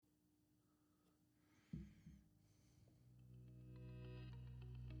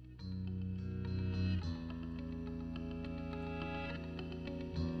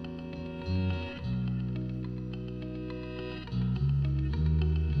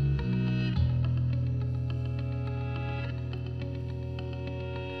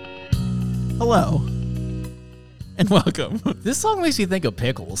Hello. And welcome. This song makes you think of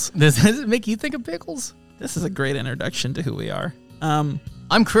pickles. Does it make you think of pickles? This is a great introduction to who we are. I'm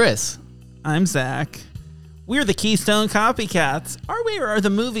Chris. I'm Zach. We're the Keystone Copycats. Are we, or are the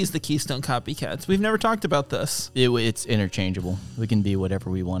movies the Keystone Copycats? We've never talked about this. It's interchangeable. We can be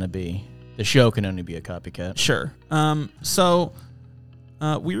whatever we want to be. The show can only be a copycat. Sure. So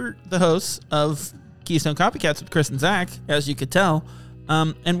we're the hosts of Keystone Copycats with Chris and Zach, as you could tell.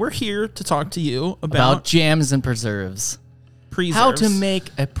 And we're here to talk to you about jams and preserves. Preserves. How to make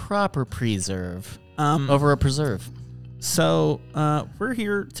a proper preserve over a preserve. So we're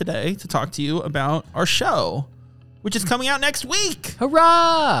here today to talk to you about our show, which is coming out next week.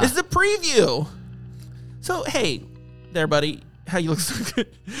 Hurrah! This is a preview. So, hey there, buddy. How you look so good.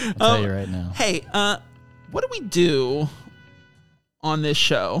 I'll tell you right now. Hey, what do we do on this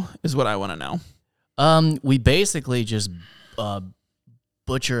show is what I want to know. We basically just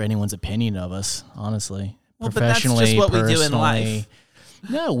butcher anyone's opinion of us, honestly. Well, professionally, but that's just what we do in life.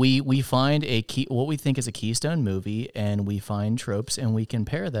 No, we find what we think is a keystone movie, and we find tropes, and we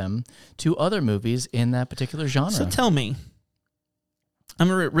compare them to other movies in that particular genre. So tell me, I'm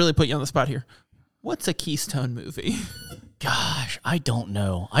going to really put you on the spot here. What's a keystone movie? Gosh, I don't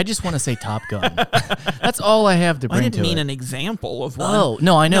know. I just want to say Top Gun. That's all I have to bring to it. I didn't mean an example of one. Oh,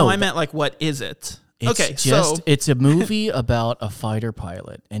 no, I know. No, I meant like, what is it? It's a movie about a fighter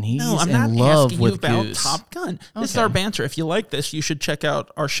pilot, and he's in love with Goose. Top Gun. This is our banter. If you like this, you should check out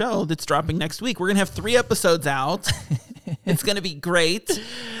our show that's dropping next week. We're going to have 3 episodes out. It's going to be great.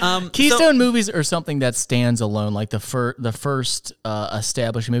 Keystone movies are something that stands alone, like the first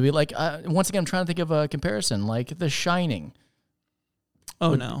established movie. Like once again, I'm trying to think of a comparison, like The Shining.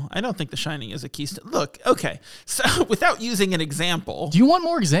 Oh, no. I don't think The Shining is a keystone. Look, okay. So without using an example. Do you want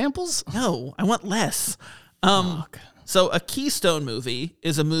more examples? No, I want less. So a keystone movie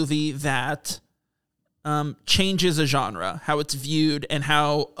is a movie that changes a genre, how it's viewed, and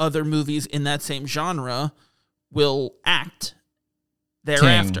how other movies in that same genre will act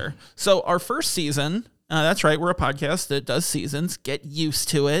thereafter. So our first season, that's right, we're a podcast that does seasons. Get used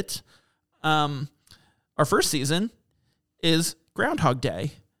to it. Our first season is Groundhog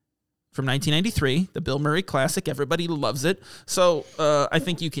Day from 1993, the Bill Murray classic. Everybody loves it. So I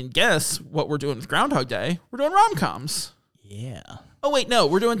think you can guess what we're doing with Groundhog Day. We're doing rom-coms. Yeah. Oh, wait, no.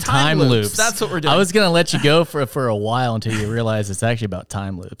 We're doing time loops. That's what we're doing. I was going to let you go for a while until you realize it's actually about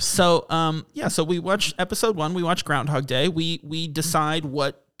time loops. So, so we watched episode 1. We watched Groundhog Day. We decide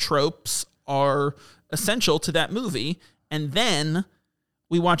what tropes are essential to that movie, and then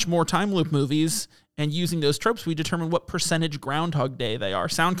we watch more time loop movies. And using those tropes, we determine what percentage Groundhog Day they are.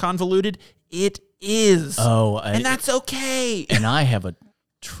 Sound convoluted? It is. And that's okay. And I have a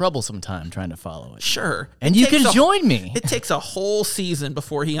troublesome time trying to follow it. Sure. And you can join me. It takes a whole season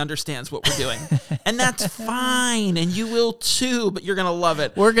before he understands what we're doing. And that's fine. And you will too, but you're going to love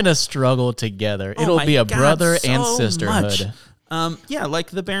it. We're going to struggle together. It'll be a brother and sisterhood.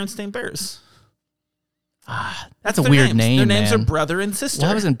 Like the Berenstain Bears. That's a weird name, Their names are brother and sister.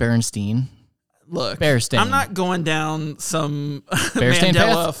 Why wasn't Bernstein? Look, Bearstain. I'm not going down some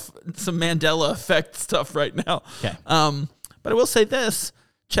Mandela effect stuff right now. Okay. But I will say this: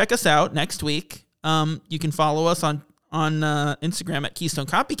 check us out next week. You can follow us on Instagram at Keystone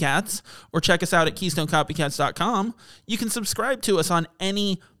Copycats, or check us out at KeystoneCopycats.com. You can subscribe to us on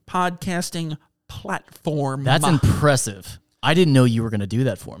any podcasting platform. That's impressive. I didn't know you were going to do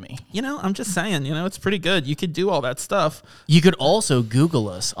that for me. I'm just saying. It's pretty good. You could do all that stuff. You could also Google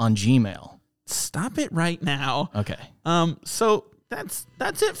us on Gmail. Stop it right now. Okay. So that's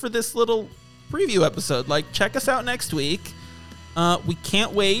it for this little preview episode. Check us out next week. We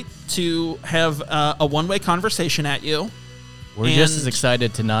can't wait to have a one-way conversation at you. We're just as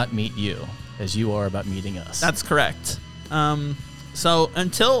excited to not meet you as you are about meeting us. That's correct. So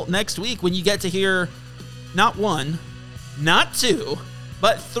until next week, when you get to hear not 1, not 2,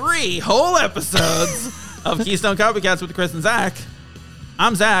 but 3 whole episodes of Keystone Copycats with Chris and Zach.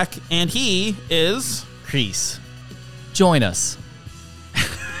 I'm Zach, and he is Chris. Join us.